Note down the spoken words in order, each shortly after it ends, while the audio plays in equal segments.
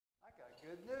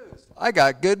I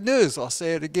got good news. I'll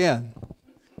say it again.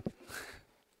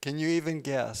 Can you even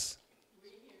guess?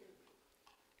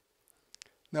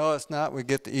 No, it's not. We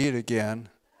get to eat again.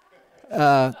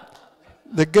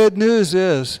 The good news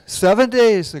is 7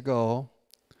 days ago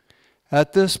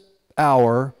at this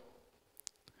hour,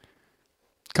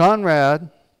 Conrad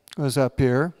was up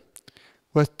here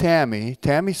with Tammy.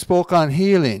 Tammy spoke on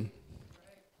healing.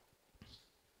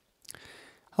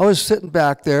 I was sitting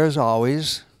back there as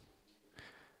always,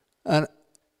 and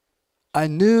I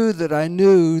knew that I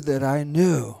knew that I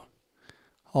knew.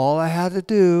 All I had to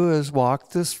do is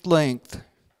walk this length,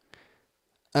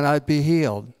 and I'd be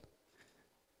healed.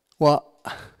 Well,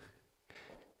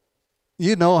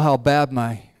 you know how bad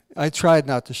I tried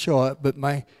not to show it, but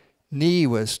my knee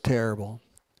was terrible.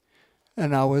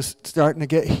 And I was starting to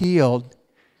get healed.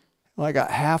 When I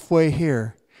got halfway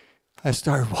here, I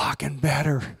started walking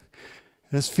better.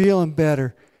 I was feeling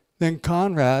better. Then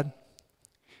Conrad,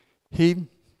 he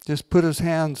just put his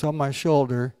hands on my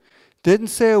shoulder, didn't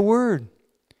say a word.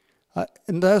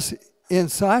 And thus,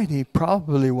 inside he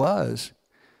probably was.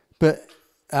 But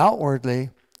outwardly,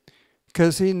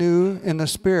 because he knew in the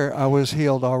spirit I was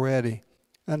healed already.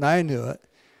 And I knew it.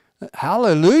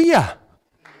 Hallelujah!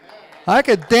 I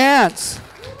could dance.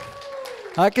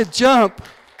 I could jump.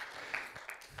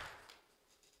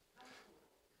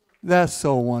 That's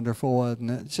so wonderful,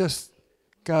 wasn't it? Just,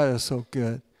 God is so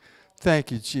good.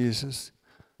 Thank you, Jesus.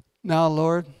 Now,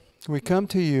 Lord, we come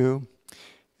to you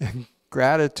in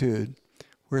gratitude.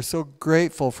 We're so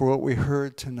grateful for what we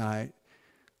heard tonight.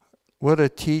 What a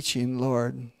teaching,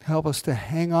 Lord. Help us to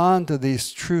hang on to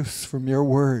these truths from your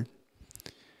word.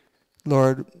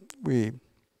 Lord, we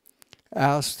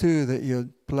ask too that you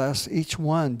bless each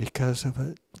one because of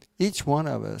it, each one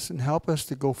of us, and help us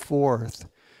to go forth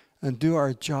and do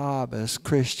our job as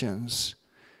Christians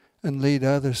and lead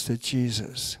others to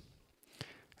Jesus.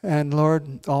 And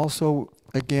Lord, also,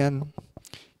 again,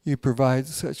 you provide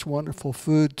such wonderful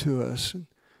food to us.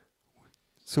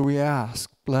 So we ask,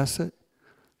 bless it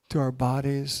to our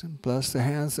bodies and bless the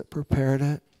hands that prepared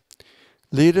it.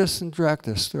 Lead us and direct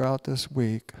us throughout this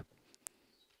week.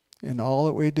 In all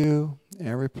that we do,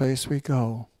 every place we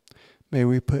go, may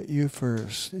we put you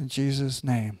first. In Jesus'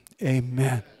 name,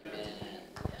 amen.